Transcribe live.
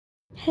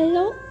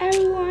Hello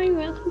everyone,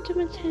 welcome to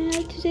my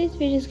channel. Today's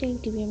video is going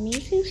to be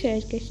amazing, so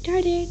let's get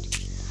started.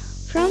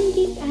 From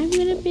these I'm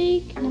gonna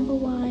pick number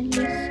 1.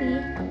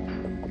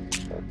 Let's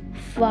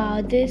see.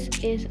 Wow, this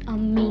is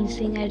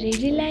amazing. I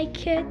really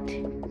like it.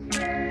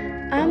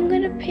 I'm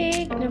gonna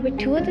pick number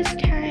 2 this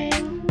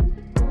time.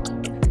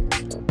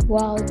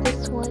 Wow,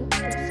 this one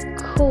is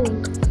cool.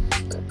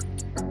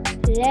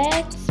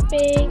 Let's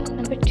pick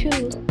number 2.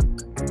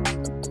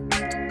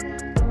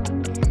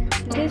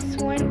 This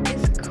one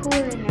is cool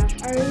enough.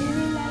 I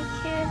really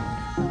like it.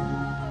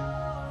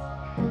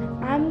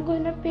 I'm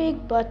gonna pick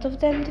both of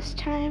them this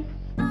time.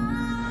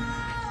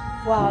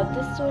 Wow,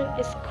 this one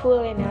is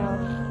cool enough.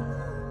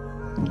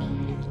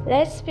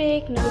 Let's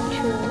pick number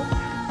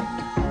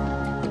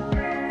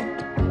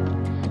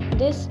 2.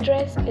 This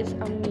dress is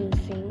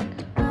amazing.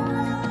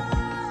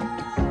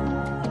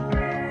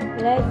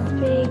 Let's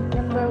pick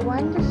number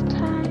 1 this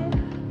time.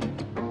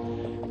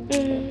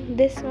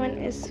 This one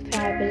is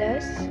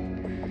fabulous.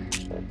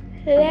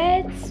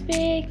 Let's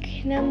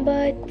pick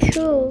number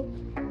 2.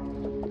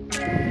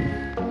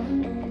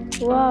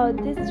 Wow,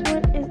 this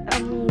one is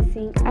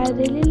amazing. I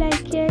really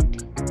like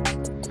it.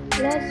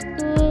 Let's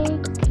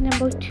pick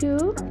number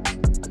 2.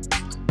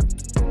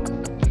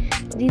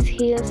 These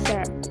heels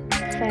are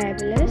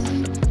fabulous.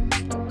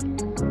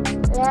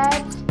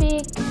 Let's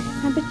pick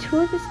number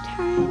 2 this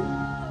time.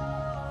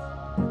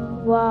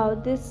 Wow,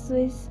 this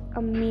is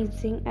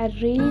amazing. I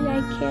really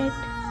like it.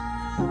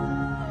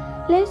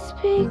 Let's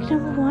pick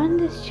number 1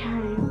 this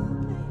time.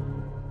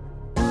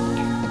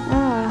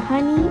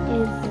 Honey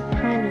is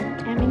honey.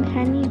 I mean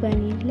honey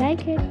bunny.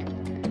 Like it.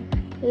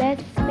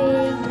 Let's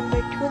pick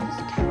number 2 this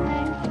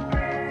time.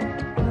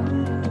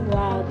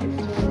 Wow, this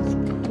one is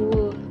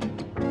cool.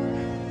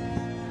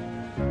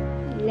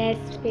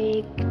 Let's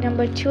pick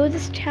number 2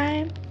 this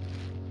time.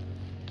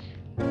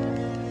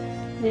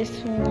 This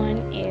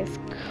one is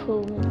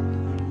cool.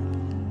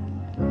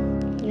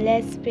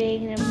 Let's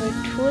pick number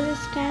 2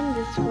 this time.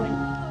 This one.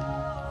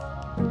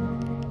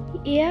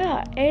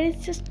 Yeah, it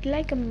is just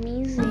like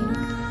amazing.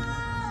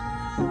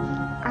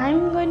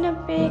 I'm gonna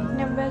pick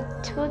number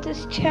 2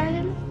 this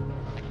time.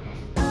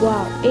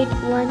 Wow, it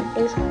one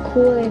is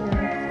cool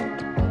enough.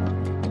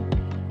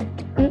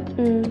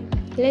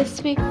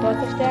 Let's pick both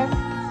of them.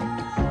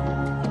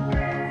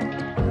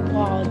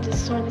 Wow,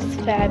 this one is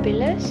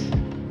fabulous.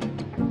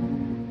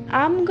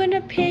 I'm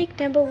gonna pick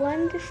number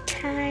 1 this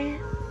time.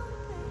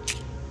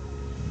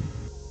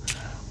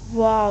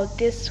 Wow,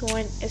 this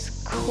one is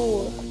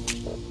cool.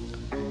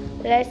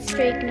 Let's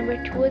pick number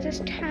 2 this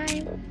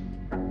time.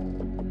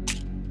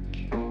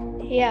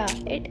 Yeah,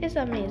 it is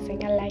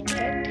amazing. I like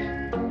it.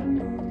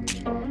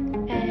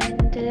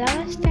 And the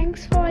last,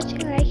 thanks for watching.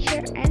 Like,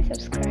 share and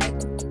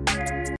subscribe.